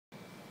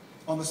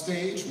On the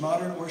stage,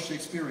 modern or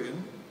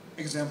Shakespearean,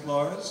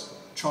 exemplars,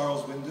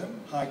 Charles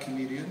Wyndham, high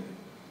comedian,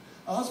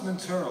 Osmond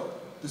Turrell,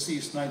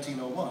 deceased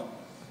 1901,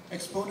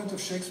 exponent of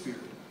Shakespeare.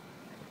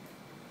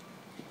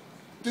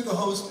 Did the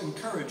host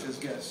encourage his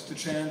guests to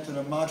chant in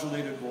a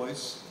modulated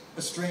voice,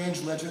 a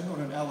strange legend on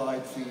an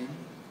allied theme?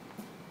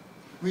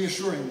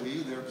 Reassuringly,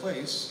 their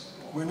place,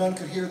 where none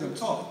could hear them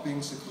talk,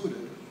 being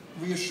secluded,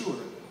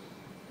 reassured.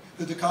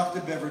 The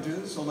decocted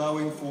beverages,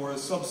 allowing for a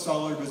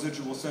subsolid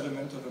residual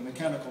sediment of a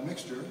mechanical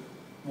mixture,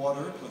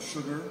 water plus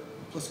sugar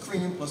plus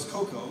cream plus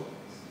cocoa,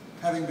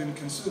 having been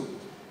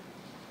consumed.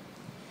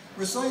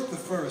 Recite the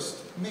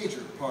first major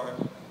part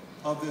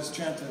of this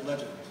chanted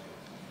legend.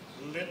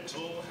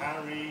 Little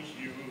Harry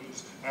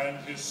Hughes and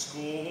his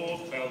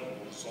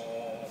schoolfellows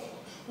all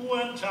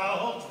went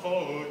out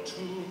for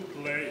to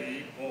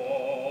play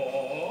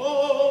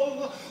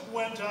ball,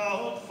 went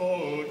out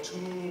for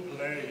to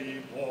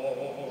play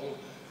ball.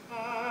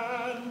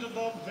 And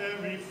the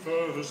very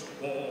first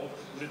ball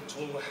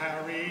little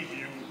Harry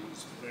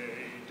Hughes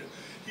played,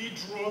 he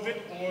drove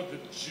it o'er the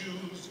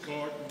Jew's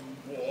garden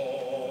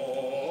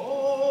wall.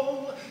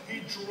 He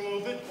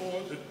drove it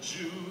o'er the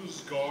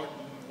Jew's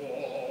garden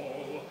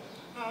wall.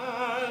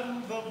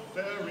 And the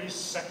very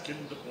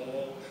second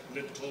ball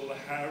little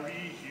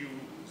Harry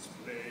Hughes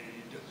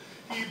played,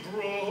 he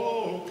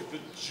broke the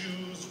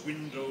Jew's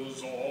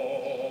windows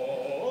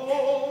all.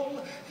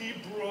 He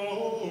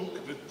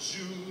broke the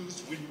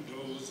Jew's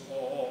windows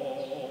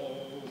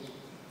all.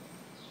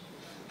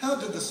 How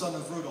did the son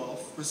of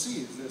Rudolph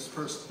receive this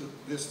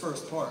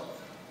first part?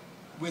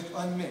 With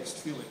unmixed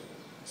feeling.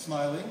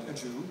 Smiling, a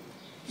Jew,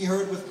 he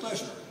heard with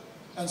pleasure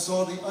and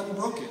saw the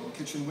unbroken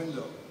kitchen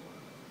window.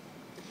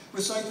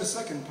 Recite the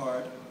second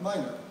part,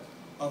 minor,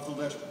 of the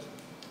legend.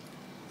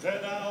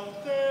 Then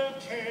out there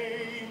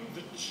came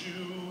the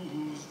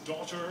Jew's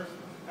daughter,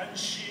 and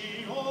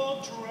she all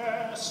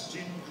dressed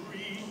in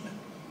green.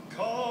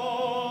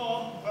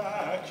 Come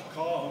back,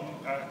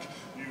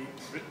 you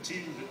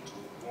pretty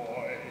little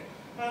boy,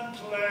 and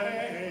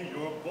play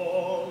your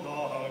ball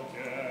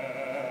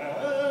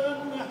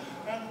again,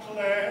 and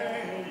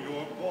play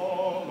your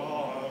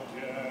ball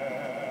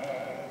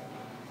again.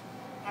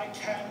 I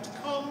can't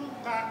come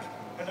back,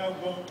 and I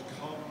won't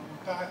come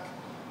back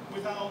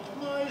without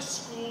my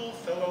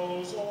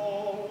schoolfellows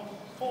all.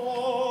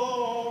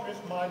 For if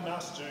my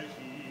master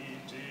he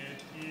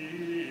did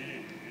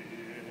hear,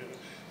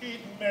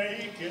 he'd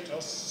make it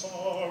a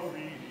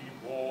sorry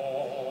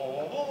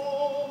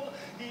ball.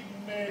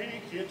 He'd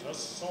make it a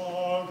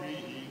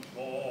sorry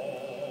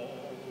ball.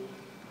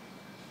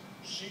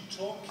 She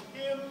took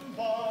him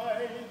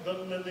by the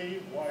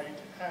lily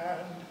white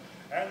hand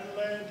and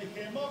led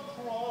him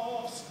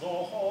across the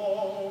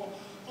hall,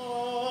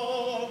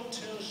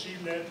 until she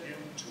led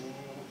him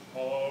to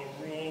a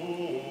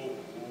room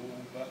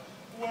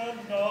where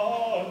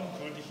none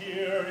could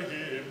hear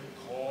him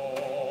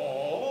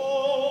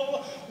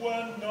call,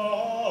 where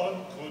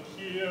none could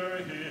hear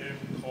him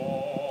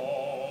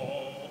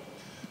call.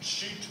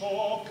 She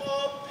took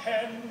a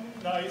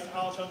penknife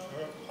out of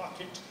her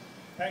pocket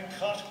and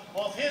cut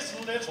off his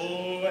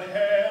little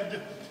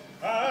head,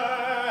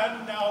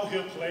 and now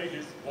he'll play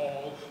his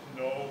ball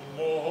no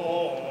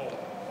more,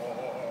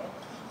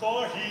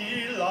 for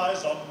he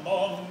lies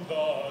among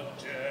the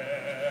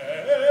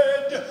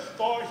dead,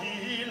 for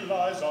he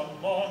lies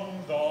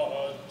among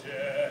the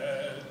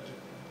dead.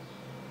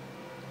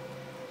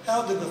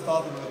 How did the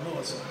father of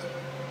Millicent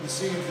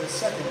receive this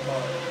second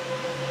part?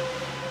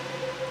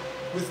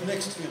 With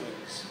mixed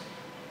feelings,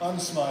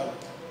 unsmiling,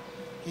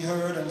 he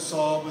heard and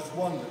saw with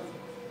wonder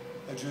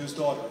a Jew's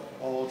daughter,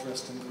 all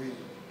dressed in green.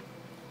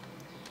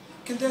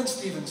 Condense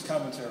Stephen's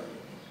commentary.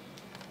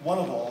 One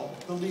of all,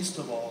 the least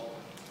of all,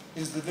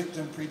 is the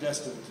victim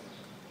predestined.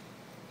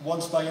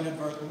 Once by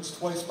inadvertence,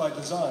 twice by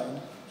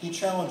design, he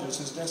challenges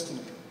his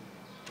destiny.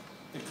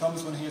 It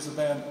comes when he is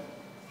abandoned,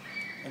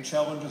 and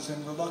challenges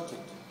him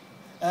reluctant,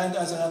 and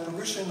as an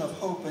apparition of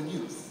hope and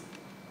youth,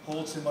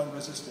 holds him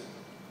unresisting.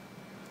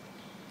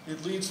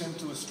 It leads him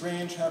to a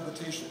strange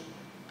habitation,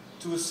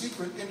 to a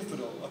secret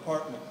infidel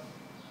apartment,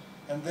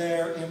 and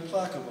there,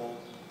 implacable,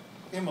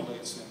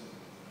 immolates him,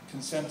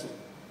 consenting.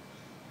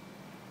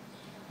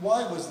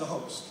 Why was the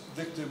host,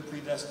 victim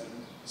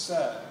predestined,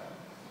 sad?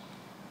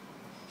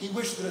 He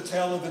wished that a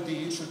tale of a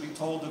deed should be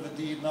told of a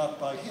deed not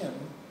by him,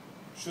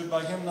 should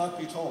by him not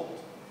be told.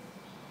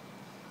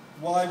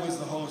 Why was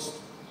the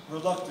host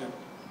reluctant,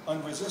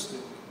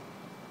 unresisting,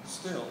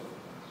 still?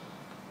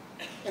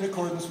 In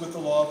accordance with the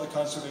law of the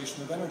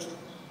conservation of energy.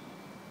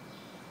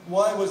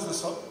 Why was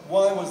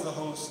the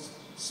host,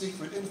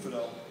 secret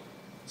infidel,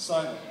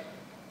 silent?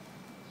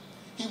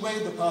 He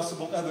weighed the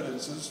possible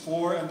evidences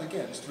for and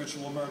against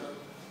ritual murder,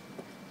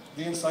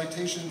 the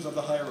incitations of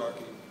the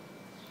hierarchy,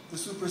 the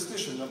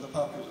superstition of the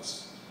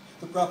populace,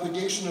 the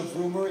propagation of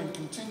rumor and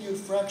continued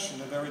fraction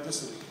of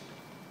erudicy,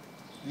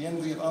 the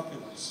envy of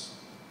opulence,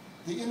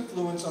 the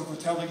influence of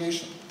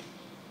retaliation,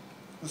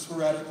 the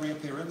sporadic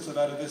reappearance of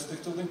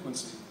atavistic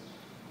delinquency,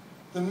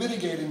 the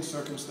mitigating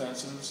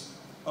circumstances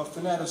of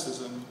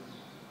fanaticism,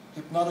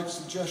 hypnotic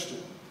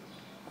suggestion,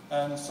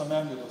 and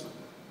somnambulism.